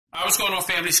What's going on,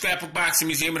 family? Scrapbook Boxing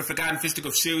Museum of the Forgotten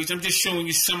Fisticuffs series. I'm just showing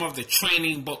you some of the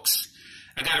training books.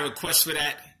 I got a request for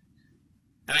that.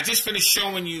 And I just finished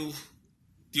showing you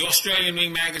the Australian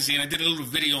Ring magazine. I did a little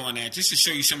video on that just to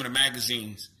show you some of the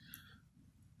magazines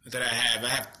that I have. I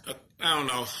have, I don't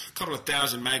know, a couple of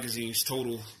thousand magazines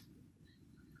total.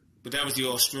 But that was the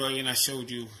Australian I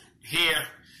showed you. Here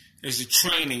is the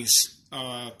trainings,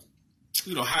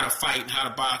 you know, how to fight and how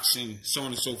to box and so on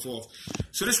and so forth.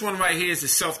 So this one right here is the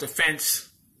self-defense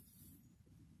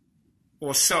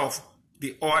or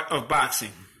the art of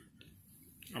boxing.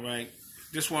 All right.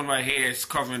 This one right here is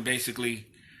covering basically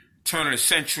turn of the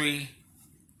century,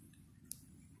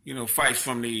 you know, fights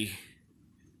from the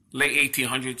late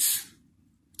 1800s.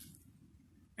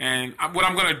 And what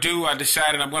I'm going to do, I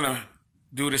decided I'm going to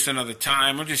do this another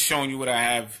time. I'm just showing you what I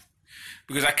have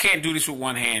because I can't do this with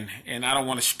one hand, and I don't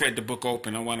want to spread the book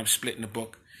open. I want to split in the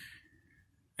book.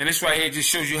 And this right here just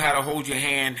shows you how to hold your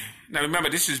hand. Now remember,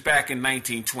 this is back in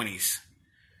 1920s.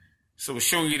 So it's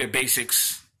showing you the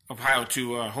basics of how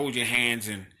to hold your hands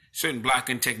and certain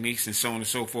blocking techniques and so on and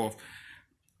so forth.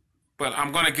 But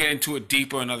I'm going to get into it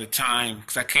deeper another time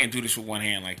because I can't do this with one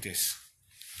hand like this.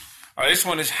 This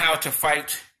one is how to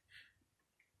fight.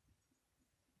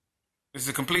 This is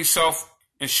a complete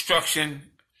self-instruction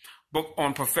book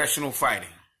on professional fighting.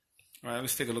 All right,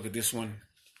 let's take a look at this one.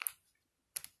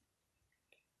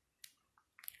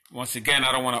 Once again,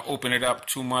 I don't want to open it up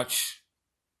too much.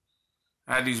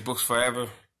 I had these books forever.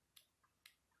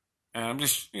 And I'm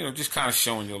just, you know, just kind of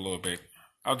showing you a little bit.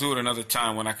 I'll do it another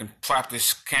time when I can prop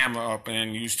this camera up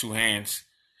and use two hands.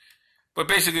 But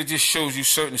basically it just shows you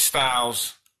certain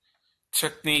styles,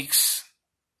 techniques.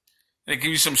 And it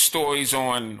gives you some stories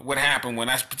on what happened when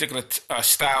that particular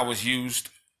style was used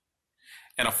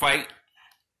in a fight.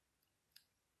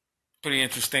 Pretty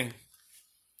interesting.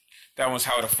 That one's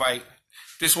how to fight.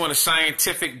 This one is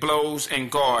scientific blows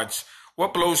and guards.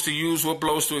 What blows to use, what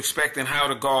blows to expect, and how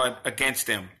to guard against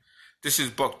them. This is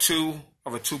book 2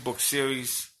 of a 2-book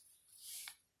series.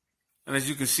 And as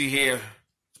you can see here,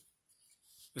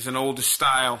 it's an older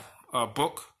style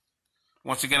book.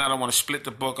 Once again, I don't want to split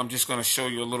the book. I'm just going to show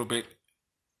you a little bit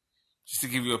just to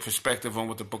give you a perspective on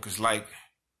what the book is like.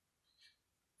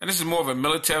 And this is more of a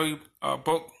military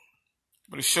book,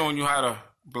 but it's showing you how to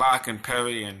block and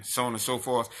parry and so on and so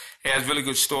forth. It has really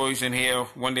good stories in here.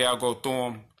 One day I'll go through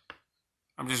them.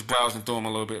 I'm just browsing through them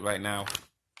a little bit right now.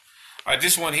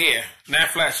 This one here, Nat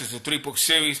Flasher, is a 3-book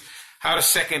series. How to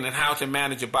Second and How to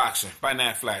Manage a Boxer by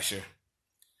Nat Flasher.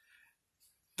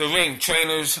 The Ring,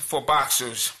 Trainers for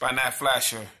Boxers by Nat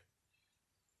Flasher.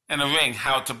 And The Ring,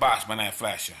 How to Box by Nat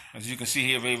Flasher. As you can see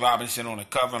here, Ray Robinson on the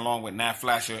cover along with Nat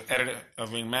Flasher, editor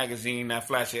of Ring Magazine. Nat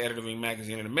Flasher, editor of Ring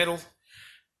Magazine in the middle.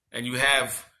 And you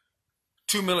have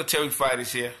 2 military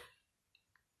fighters here.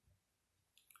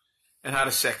 And How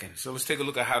to Second. So let's take a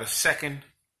look at How to Second.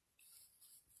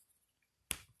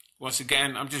 Once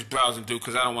again, I'm just browsing through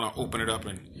because I don't want to open it up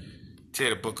and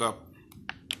tear the book up.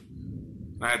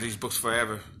 I had these books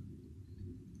forever.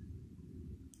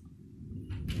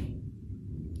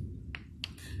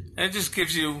 And it just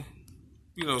gives you,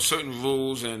 you know, certain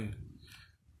rules and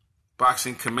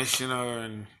boxing commissioner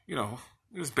and, you know,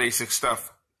 just basic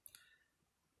stuff.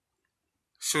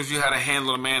 Shows you how to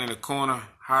handle a man in the corner,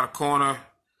 how to corner.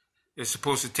 They're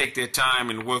supposed to take their time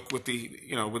and work with the,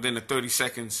 you know, within the 30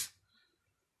 seconds.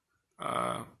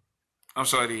 The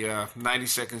 90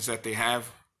 seconds that they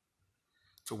have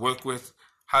to work with.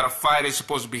 How the fighter is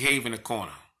supposed to behave in the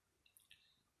corner.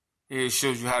 Here it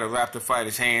shows you how to wrap the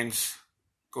fighter's hands.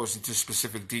 Goes into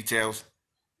specific details.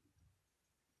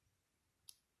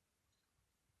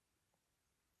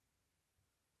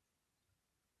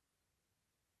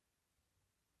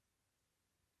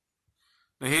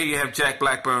 Now here you have Jack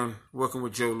Blackburn working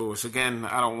with Joe Louis. Again,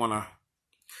 I don't want to...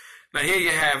 Now here you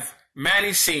have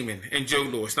Manny Seaman and Joe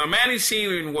Louis. Now Manny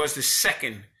Seaman was the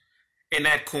second in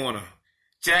that corner.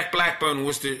 Jack Blackburn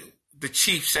was the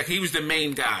chief second. He was the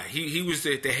main guy. He was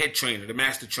the head trainer, the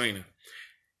master trainer.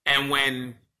 And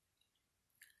when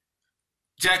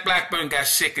Jack Blackburn got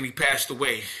sick and he passed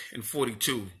away in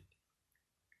 42,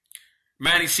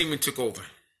 Manny Seaman took over.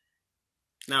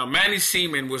 Now Manny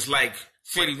Seaman was like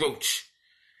Freddie Roach.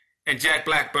 And Jack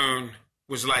Blackburn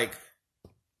was like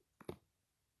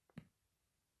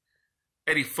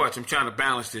Eddie Futch. I'm trying to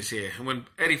balance this here. And when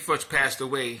Eddie Futch passed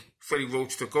away, Freddie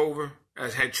Roach took over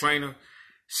as head trainer.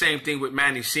 Same thing with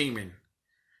Manny Seaman.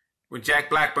 When Jack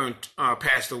Blackburn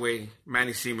passed away,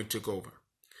 Manny Seaman took over.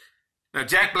 Now,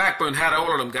 Jack Blackburn had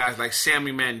all of them guys like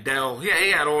Sammy Mandel. Yeah,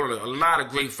 he had all of them. A lot of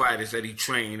great fighters that he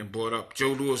trained and brought up.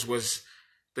 Joe Louis was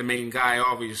the main guy,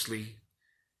 obviously.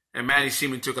 And Manny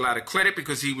Seaman took a lot of credit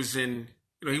because he was in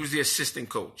he was the assistant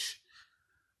coach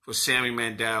for Sammy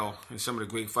Mandel and some of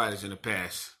the great fighters in the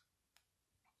past.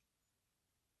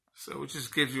 So it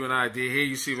just gives you an idea. Here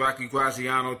you see Rocky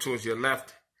Graziano towards your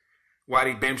left,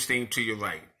 Waddy Bemstein to your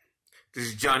right. This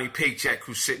is Johnny Paycheck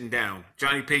who's sitting down.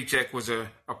 Johnny Paycheck was an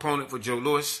opponent for Joe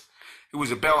Louis. He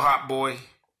was a bellhop boy.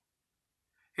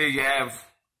 Here you have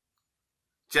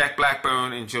Jack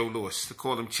Blackburn and Joe Louis. They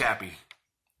called him Chappie.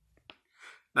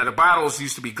 Now the bottles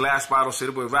used to be glass bottles, so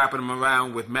they were wrapping them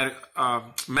around with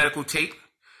medical tape.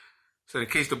 So in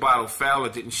case the bottle fell,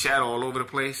 it didn't shatter all over the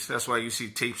place. That's why you see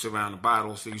tapes around the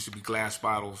bottles. They used to be glass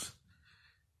bottles.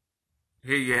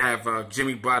 Here you have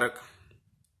Jimmy Braddock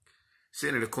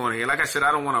sitting in the corner here. Like I said,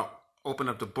 I don't want to open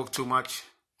up the book too much.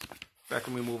 Back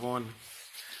when we move on.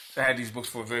 I had these books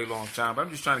for a very long time, but I'm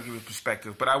just trying to give you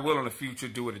perspective. But I will in the future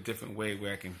do it a different way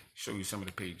where I can show you some of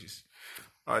the pages.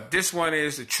 This one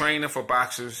is a trainer for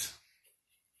boxers.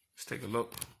 Let's take a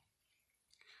look.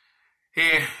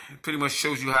 Here, it pretty much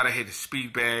shows you how to hit a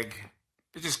speed bag.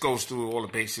 It just goes through all the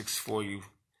basics for you.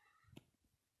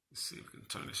 Let's see if we can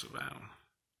turn this around.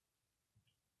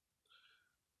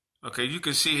 Okay, you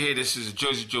can see here, this is a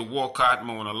Jersey Joe Walcott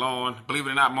mowing a lawn. Believe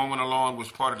it or not, mowing a lawn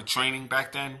was part of the training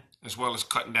back then, as well as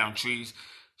cutting down trees.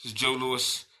 This is Joe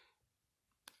Louis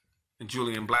and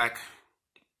Julian Black.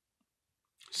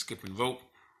 Skipping rope.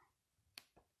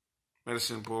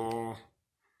 Medicine ball.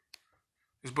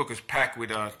 This book is packed with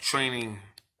training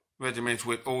regiments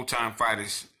with old-time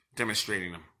fighters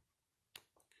demonstrating them.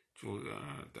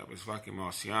 That was Rocky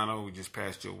Marciano. We just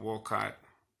passed Joe Walcott.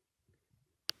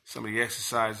 Some of the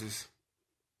exercises.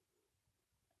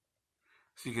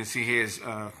 So you can see here's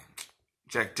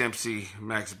Jack Dempsey,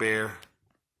 Max Baer,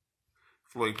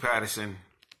 Floyd Patterson,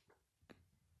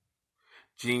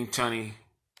 Gene Tunney,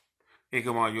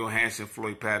 Ingemar Johansson,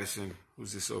 Floyd Patterson.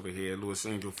 Who's this over here? Louis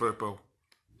Angel Firpo.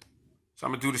 So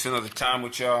I'm going to do this another time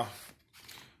with y'all.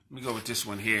 Let me go with this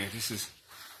one here. This is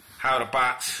How to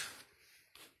Box.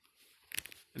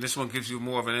 And this one gives you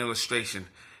more of an illustration.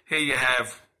 Here you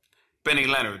have Benny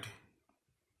Leonard.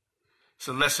 It's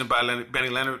a lesson by Benny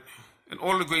Leonard. And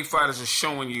all the great fighters are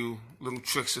showing you little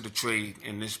tricks of the trade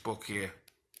in this book here.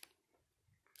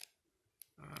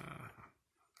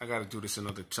 I got to do this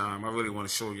another time. I really want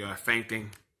to show you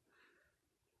feinting.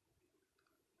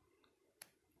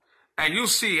 And you'll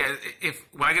see,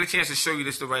 when I get a chance to show you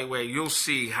this the right way, you'll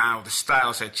see how the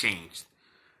styles have changed.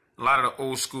 A lot of the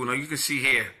old school. Now you can see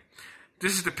here,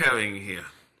 this is the parrying here.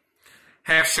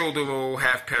 Half shoulder roll,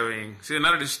 half parrying. See,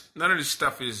 none of this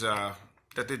stuff is that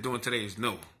they're doing today is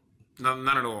new. None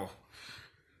at all.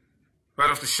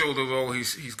 Right off the shoulder roll,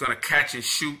 he's gonna catch and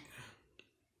shoot.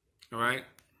 All right.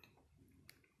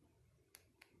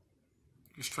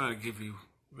 Just trying to give you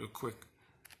real quick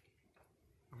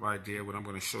idea what I'm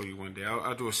going to show you one day.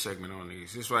 I'll do a segment on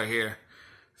these. This right here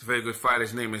is a very good fighter.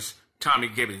 His name is Tommy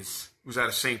Gibbons. He was out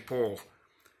of St. Paul.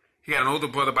 He had an older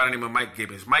brother by the name of Mike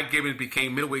Gibbons. Mike Gibbons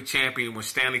became middleweight champion when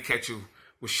Stanley Ketchel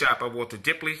was shot by Walter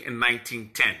Dipley in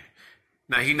 1910.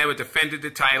 Now, he never defended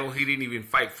the title. He didn't even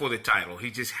fight for the title.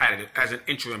 He just had it as an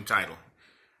interim title.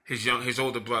 His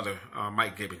older brother,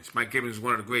 Mike Gibbons. Mike Gibbons was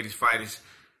one of the greatest fighters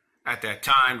at that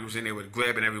time. He was in there with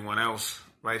Greb and everyone else.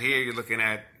 Right here, you're looking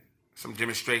at some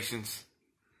demonstrations.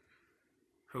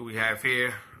 Who we have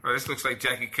here? Oh, this looks like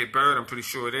Jackie Kid Bird. I'm pretty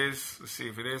sure it is. Let's see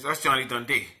if it is. That's Johnny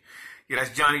Dundee. Yeah,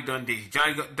 that's Johnny Dundee.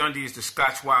 Johnny Dundee is the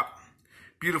Scotch Wop.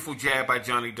 Beautiful jab by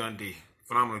Johnny Dundee.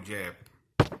 Phenomenal jab.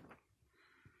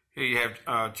 Here you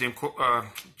have Jim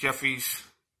Jeffries.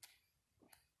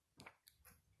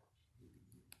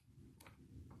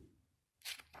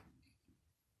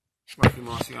 Rocky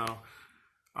Marciano.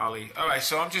 Ali. All right,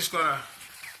 so I'm just going to...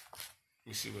 Let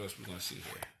me see what else we're going to see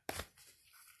here.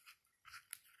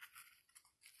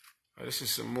 This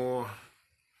is some more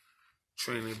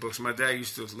training books. My dad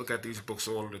used to look at these books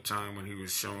all the time when he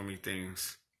was showing me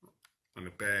things on the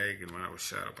bag and when I was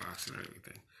shadow boxing and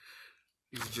everything.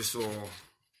 These are just all...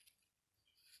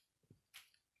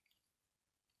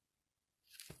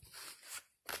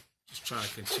 Just trying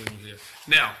to continue here.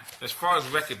 Now, as far as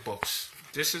record books,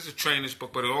 this is a trainer's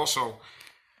book, but it also...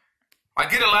 I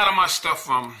get a lot of my stuff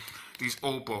from these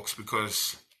old books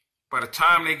because by the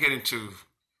time they get into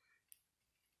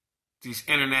these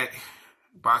internet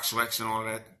box recs and all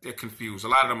that, they're confused. A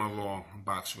lot of them are wrong,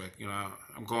 box rec. You know,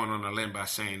 I'm going on a limb by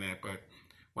saying that, but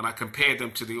when I compare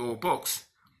them to the old books,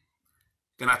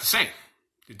 they're not the same.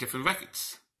 They're different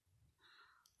records.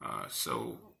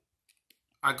 So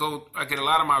I get a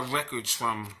lot of my records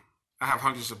from, I have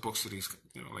hundreds of books of these,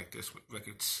 you know, like this with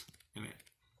records in it.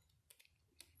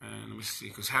 And let me see,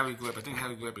 because Harry Greb, I think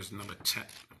Harry Greb is number 10,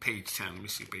 page 10. Let me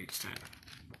see, page 10.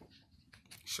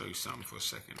 show you something for a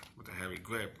second with the Harry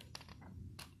grip.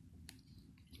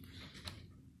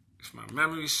 If my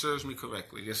memory serves me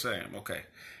correctly, yes I am. Okay,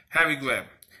 Harry grip,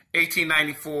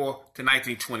 1894 to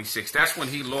 1926. That's when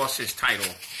he lost his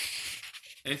title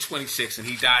in 26, and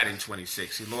he died in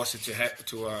 26. He lost it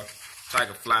to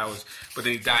Tiger Flowers, but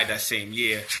then he died that same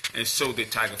year, and so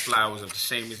did Tiger Flowers of the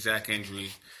same exact injury.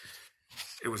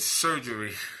 It was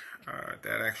surgery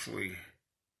that actually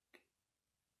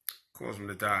caused him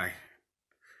to die.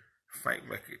 Fight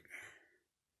record.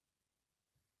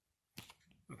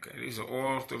 Okay, these are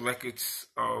all the records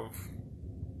of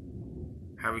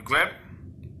Harry Greb.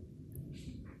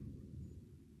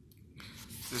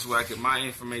 This is where I get my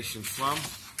information from.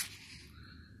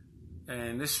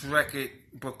 And this record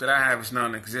book that I have is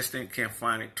non-existent. Can't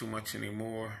find it too much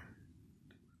anymore.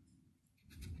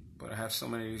 But I have so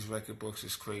many of these record books,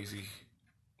 it's crazy.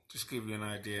 Just give you an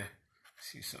idea.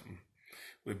 See something.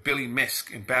 With Billy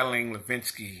Misk and Battling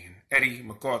Levinsky and Eddie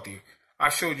McCarthy.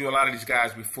 I've showed you a lot of these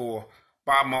guys before.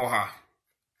 Bob Moha.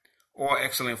 All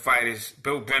excellent fighters.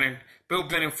 Bill Brennan. Bill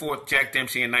Brennan fought Jack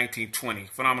Dempsey in 1920.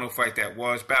 Phenomenal fight that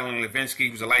was. Battling Levinsky.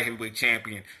 He was a light heavyweight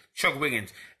champion. Chuck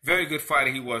Wiggins. Very good fighter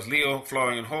he was. Leo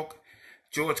Florian Hook.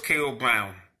 George K.O.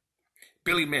 Brown.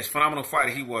 Billy Misk. Phenomenal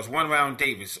fighter he was. One Round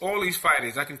Davis. All these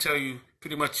fighters, I can tell you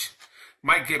pretty much.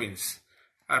 Mike Gibbons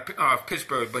out of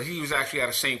Pittsburgh, but he was actually out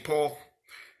of St. Paul.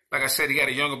 Like I said, he had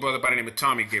a younger brother by the name of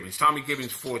Tommy Gibbons. Tommy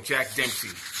Gibbons fought Jack Dempsey.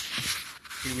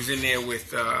 He was in there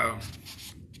with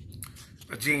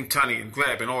Gene Tunney and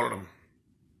Greb and all of them.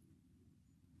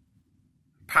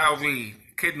 Powell Reed,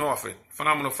 Kid Norfolk,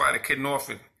 phenomenal fighter, Kid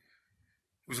Norfolk.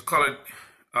 He was a colored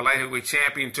light heavyweight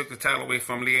champion, took the title away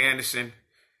from Lee Anderson.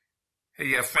 Here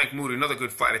you have Frank Moody, another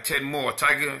good fighter. Ted Moore,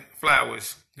 Tiger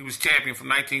Flowers. He was champion from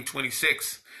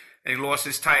 1926, and he lost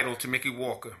his title to Mickey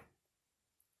Walker.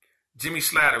 Jimmy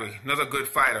Slattery, another good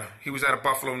fighter. He was out of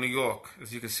Buffalo, New York,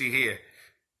 as you can see here.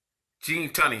 Gene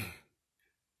Tunney,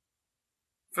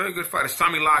 very good fighters.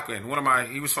 Tommy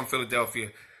Loughran, he was from Philadelphia.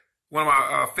 One of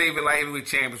my favorite light heavyweight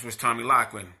champions was Tommy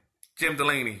Loughran. Jim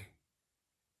Delaney.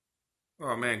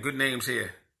 Oh man, good names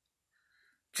here.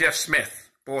 Jeff Smith,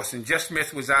 Boston. Jeff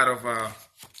Smith was out of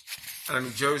New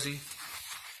Jersey.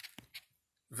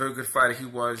 Very good fighter he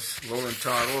was. Roland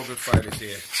Todd, all good fighters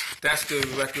here. That's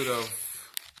the record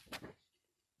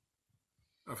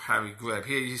of Harry Greb.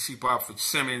 Here you see Bob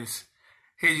Fitzsimmons.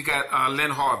 Here you got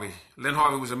Len Harvey. Len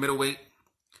Harvey was a middleweight,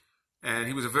 and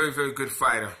he was a very, very good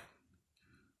fighter.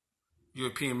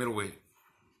 European middleweight.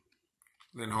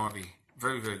 Len Harvey.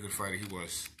 Very, very good fighter he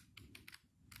was.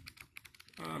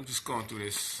 I'm just going through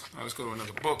this. All right, let's go to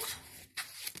another book.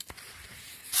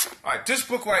 All right, this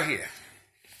book right here.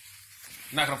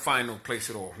 Not going to find no place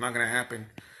at all. Not going to happen.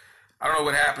 I don't know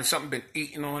what happened. Something been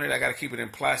eaten on it. I got to keep it in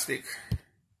plastic.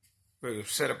 Very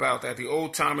upset about that. The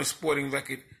Old Timers Sporting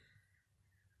Record.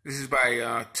 This is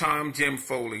by Tom Jim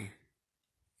Foley.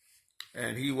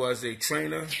 And he was a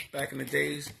trainer back in the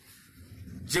days.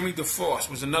 Jimmy DeForce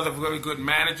was another very good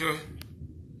manager.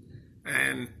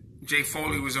 And Jay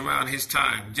Foley was around his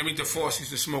time. Jimmy DeForce used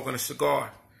to smoke on a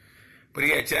cigar. But he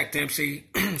had Jack Dempsey,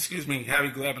 excuse me, Harry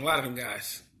Greb, and a lot of them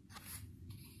guys.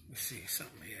 Let's see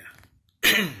something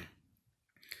here.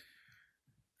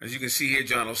 As you can see here,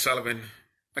 John O'Sullivan.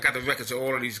 I got the records of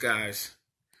all of these guys.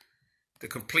 The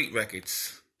complete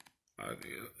records.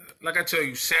 Like I tell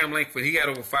you, Sam Langford, he had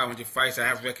over 500 fights. I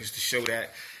have records to show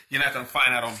that. You're not going to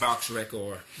find that on BoxRec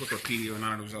or Wikipedia or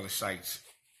none of those other sites.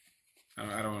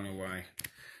 I don't know why.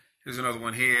 Here's another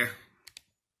one here.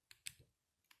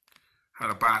 How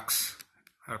to box,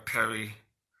 how to parry,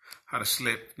 how to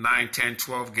slip, 9, 10,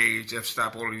 12 gauge,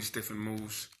 F-stop, all of these different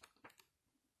moves.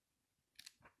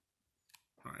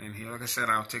 And here, like I said,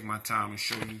 I'll take my time and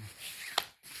show you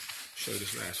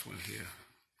this last one here.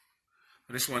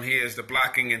 This one here is the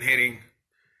blocking and hitting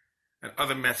and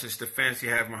other methods. Defense, you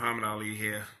have Muhammad Ali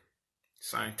here.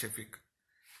 Scientific.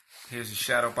 Here's the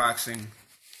shadow boxing.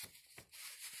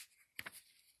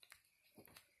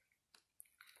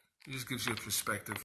 It just gives you a perspective.